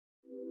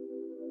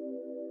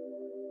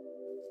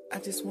I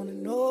just wanna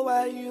know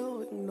why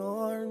you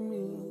ignore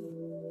me.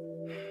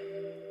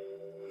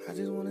 I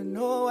just wanna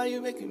know why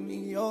you making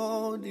me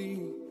OD.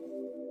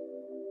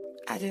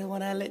 I just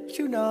wanna let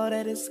you know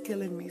that it's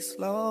killing me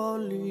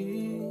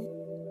slowly.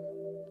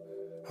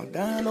 I'm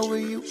dying over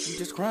you, you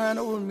just crying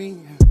over me.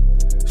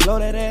 Slow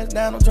that ass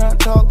down, I'm trying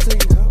to talk to you.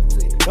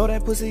 Throw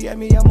that pussy at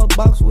me, I'm a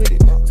box with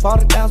it.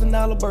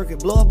 $40,000 burger,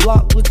 blow a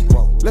block with you.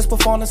 Let's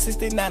perform the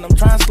 69, I'm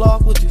trying to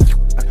slog with you.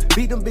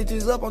 Beat them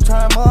bitches up, I'm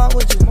trying mob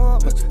with you.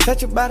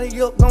 Touch your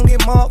body up, don't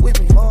get mobbed with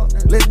me.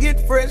 Let's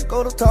get fresh,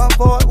 go to Tom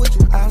Ford with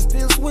you. I'll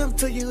still swim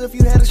to you if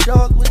you had a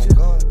shark with you.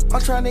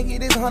 I'm trying to get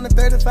this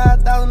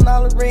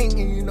 $135,000 ring,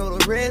 and you know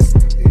the rest.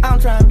 I'm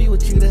trying to be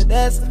with you the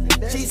best.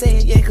 She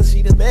said yeah, cause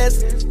she the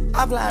best.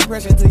 I apply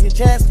pressure to your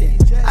chest.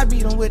 I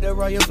beat them with the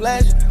royal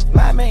flash.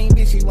 My main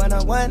bitch, she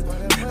 101.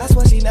 I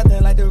swear she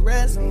nothing like the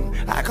rest.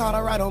 I caught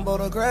her right on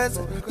both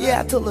aggressive. Yeah,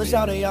 I took a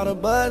shot at y'all the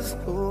buzz.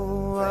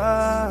 Ooh,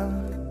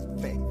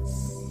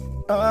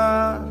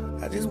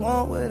 I just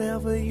want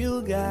whatever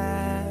you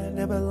got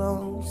that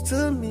belongs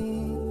to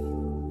me.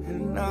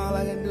 And all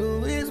I can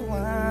do is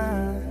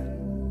whine.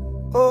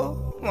 Oh,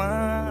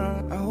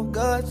 whine. I hope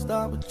God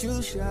stop what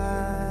you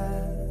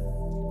shine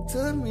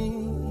to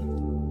me.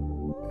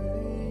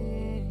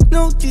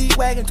 No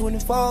G-Wagon,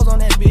 24s on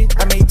that bitch.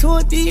 I made 2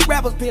 of these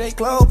rappers pay their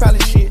clothes, probably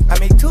shit. I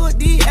made 2 of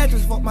these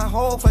actors fuck my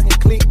whole fucking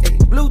clique. Ay,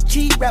 blue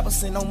cheap rappers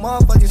send no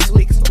motherfucking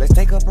slick. So let's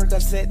take a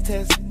Percocet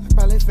test. I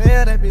probably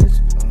fail that bitch.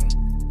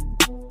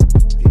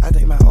 I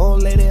take my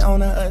old lady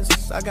on her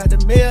us. I got to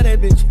mail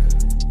that bitch.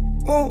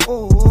 Ooh,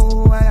 ooh,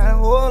 ooh, I got a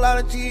whole lot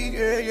of cheese.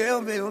 Yeah,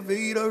 I'm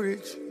be the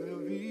rich.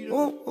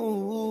 Ooh,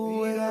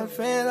 ooh, I got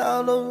fans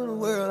all over the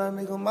world. I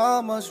make them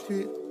all much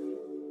fit.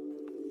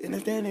 And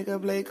if that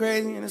nigga play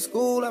crazy in the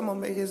school, I'ma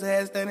make his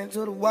ass stand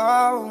into the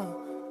wall.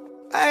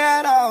 I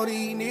got all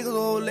these niggas,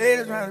 old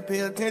ladies trying to pay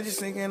attention,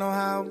 thinking on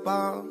how I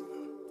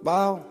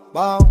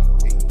ball.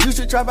 You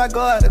should try by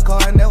God, the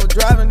car never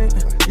driving it.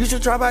 You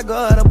should try by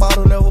God, the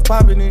bottle never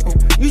popping it.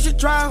 You should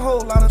try a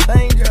whole lot of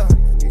things, yeah.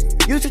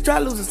 You should try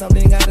losing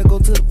something, gotta go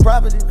to the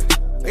property.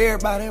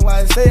 Everybody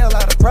why sell a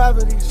lot of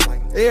properties.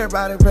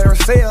 Everybody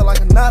parasail like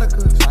a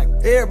nautica.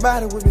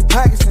 Everybody with me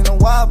pockets and I'm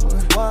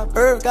wobbling.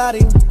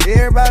 Everybody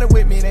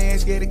with me, they ain't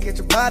scared to catch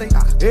a body.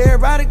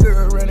 Everybody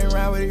girl running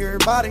around with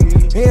everybody.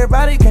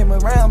 Everybody came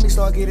around me,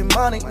 start getting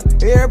money.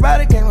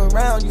 Everybody came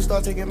around, you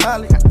start taking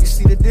Molly. You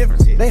see the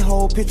difference? They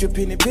whole picture,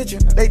 penny picture.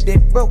 They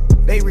dead broke,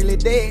 they really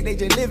dead, they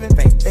just living.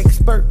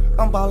 Expert,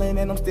 I'm ballin'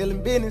 and I'm still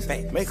in business.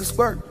 Make a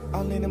squirt,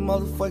 I'm in the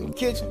motherfucking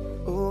kitchen.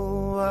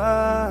 Ooh,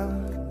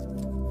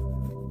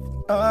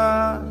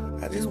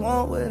 I just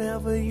want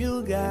whatever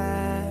you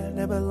got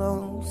that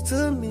belongs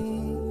to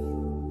me.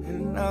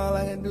 And all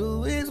I can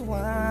do is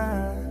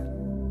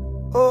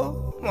whine.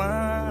 Oh,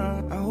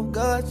 whine. I hope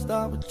God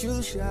stop what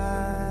you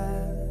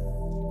shine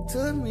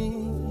to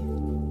me.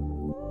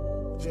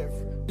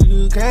 Jeffrey.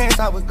 You can't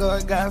stop what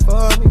God got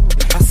for me.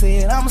 I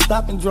said I'ma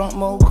stop and drunk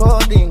more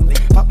codeine.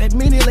 Pop that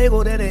mini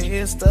label that it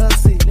is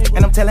ecstasy.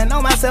 And I'm telling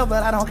on myself,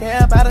 but I don't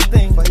care about a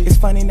thing. It's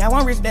funny now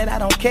I'm rich that I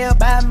don't care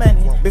about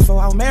money.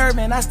 Before I was married,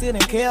 man, I still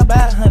didn't care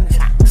about honey.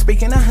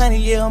 Speaking of honey,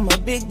 yeah, I'm a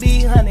big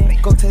B honey.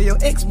 Go tell your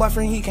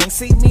ex-boyfriend he can't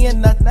see me or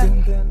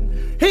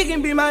nothing. He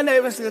can be my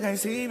neighbor, still can't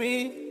see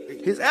me.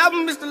 His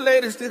album is the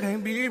latest, still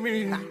can't be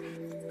me.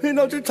 He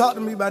don't you talk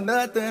to me about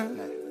nothing.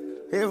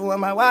 Everyone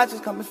my watch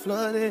is coming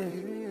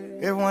flooded.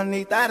 Everyone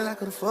need thought that I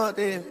could afford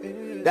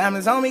it.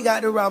 Diamonds on me,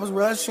 got the robbers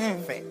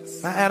rushing.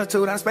 My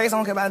attitude on space, I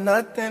don't care about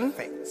nothing.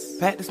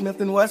 Pat the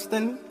Smith and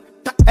Weston.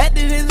 Had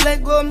to just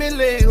let go of me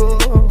Lego.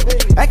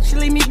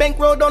 Actually, me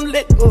bankroll don't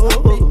let go.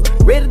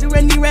 Ready to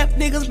run these rap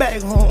niggas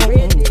back home.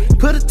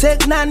 Put a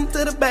Tech 9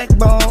 into the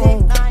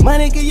backbone.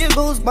 Money give you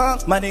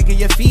goosebumps, money give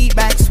you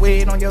feedback.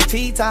 Sweat on your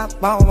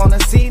T-top. I don't wanna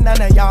see none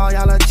of y'all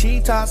are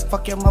cheaters.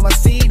 Fuck your mama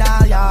seed,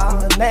 y'all.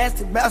 I'm a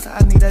nasty bastard,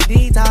 I need a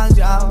detox,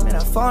 y'all. I'm in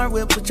a foreign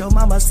whip with your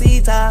mama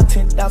seed top.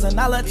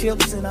 $10,000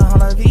 chips and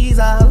 100 visas.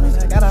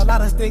 I got a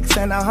lot of sticks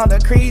and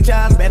 100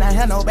 creatures. Bet I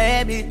had no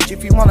bad bitch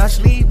if you wanna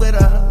sleep with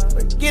her.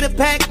 But get a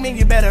pack, man,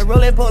 you better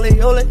roll it, pull it,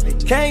 hold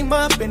it. Came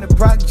up in the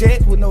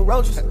project with no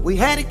roaches. We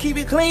had to keep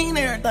it clean,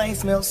 everything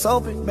smelled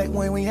soapy. Back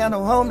when we had no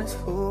homies.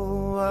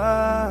 Ooh,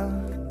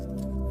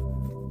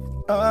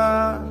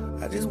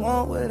 I just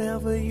want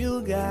whatever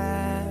you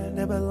got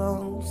that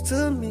belongs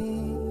to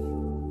me.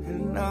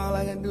 And all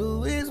I can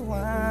do is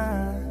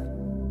whine.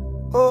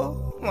 Oh,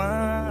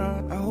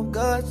 whine. I hope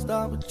God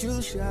stop what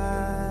you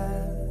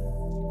shine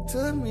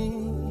to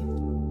me.